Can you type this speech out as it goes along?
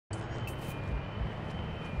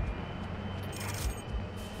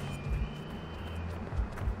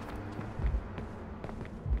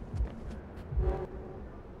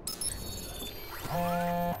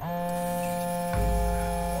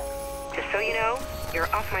know,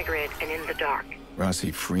 you're off my grid and in the dark.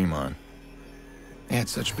 Rossi Fremont. They had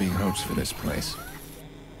such big hopes for this place.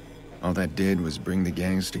 All that did was bring the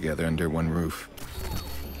gangs together under one roof.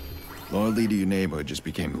 Loyalty to your neighborhood just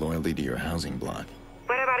became loyalty to your housing block.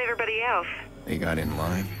 What about everybody else? They got in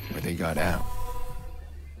line, or they got out.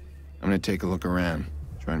 I'm gonna take a look around,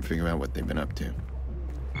 try and figure out what they've been up to.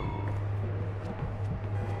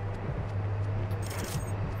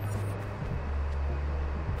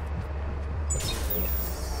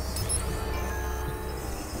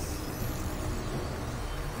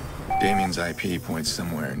 Damien's IP points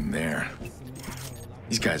somewhere in there.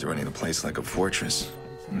 These guys are running the place like a fortress,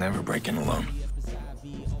 never breaking alone.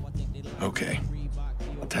 Okay,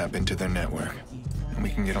 I'll tap into their network, and we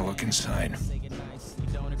can get a look inside.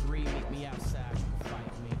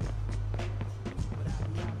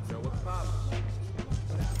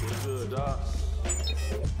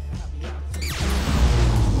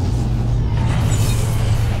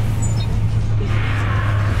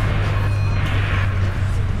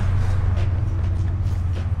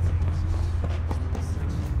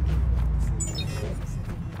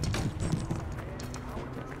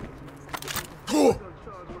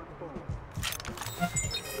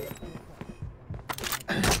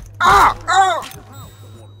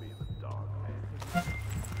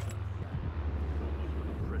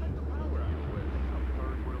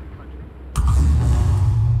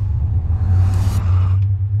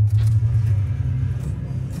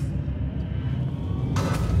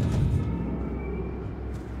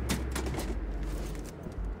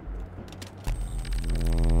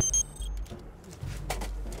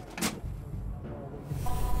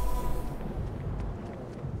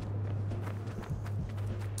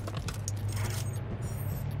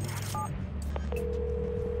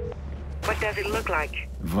 What does it look like?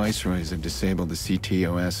 Viceroys have disabled the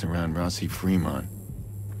CtOS around Rossi Fremont.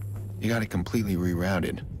 They got it completely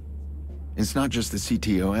rerouted. It's not just the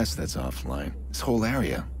CtOS that's offline. This whole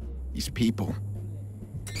area. These people.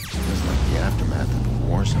 Feels like the aftermath of the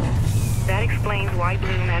war zone. That explains why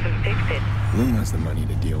Bloom hasn't fixed it. Bloom has the money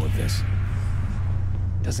to deal with this.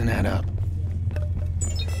 Doesn't add up.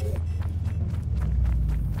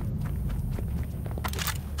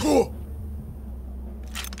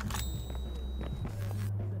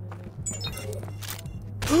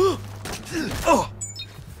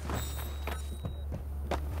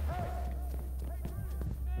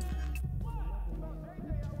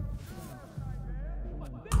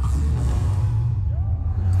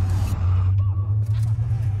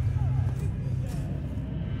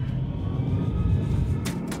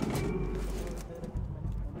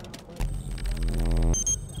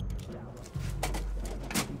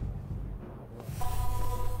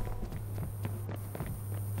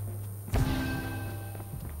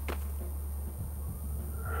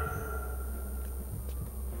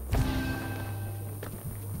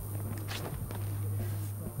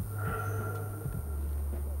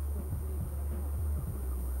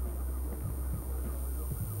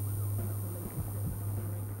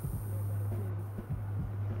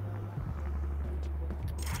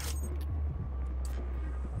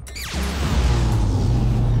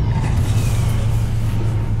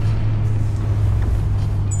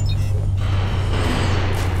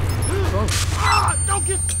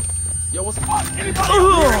 Yo, what's up? Anybody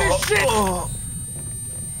hear this shit?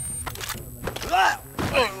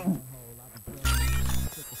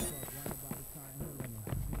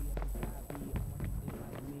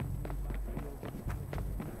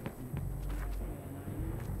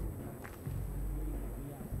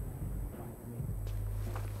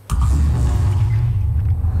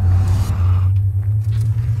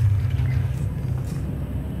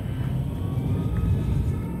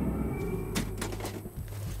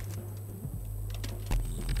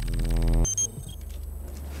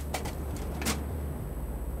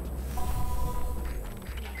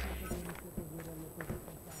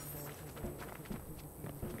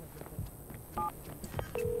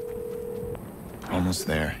 Almost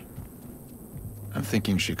there. I'm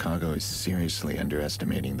thinking Chicago is seriously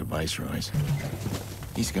underestimating the Viceroys.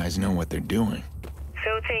 These guys know what they're doing.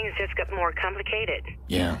 So things just got more complicated.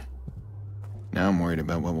 Yeah. Now I'm worried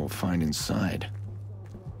about what we'll find inside.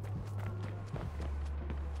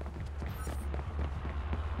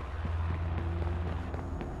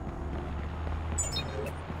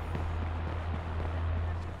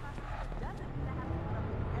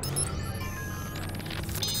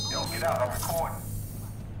 Yo, get out, I'm recording.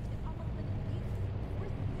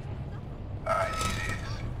 Alright, here it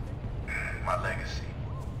is. My legacy.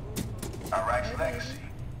 Iraq's legacy.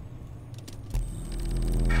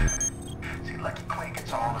 See, Lucky Queen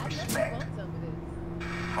gets all the respect.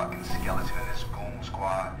 Fucking one skeleton in this goon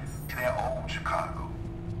squad to their old Chicago.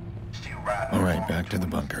 Still riding. All right, back to the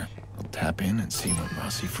bunker. I'll tap in and see what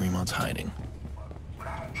Rossi Fremont's hiding. But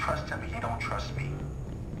I don't trust him and he don't trust me.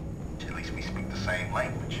 At least we speak the same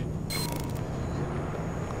language.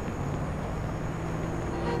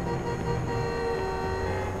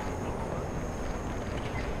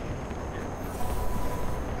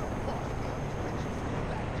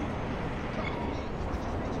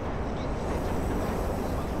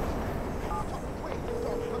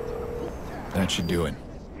 That should do it.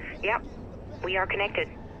 Yep, we are connected.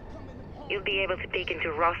 You'll be able to peek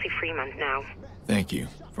into Rossi Fremont now. Thank you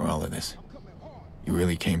for all of this. You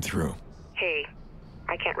really came through. Hey,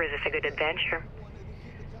 I can't resist a good adventure.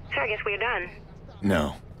 So I guess we're done.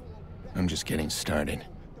 No, I'm just getting started.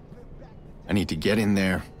 I need to get in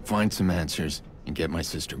there, find some answers, and get my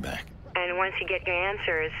sister back. And once you get your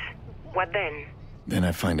answers, what then? Then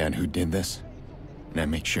I find out who did this, and I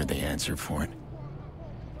make sure they answer for it.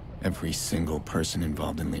 Every single person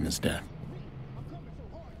involved in Lena's death.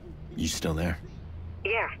 You still there?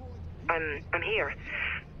 Yeah, I'm here.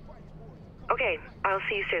 Okay, I'll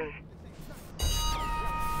see you soon.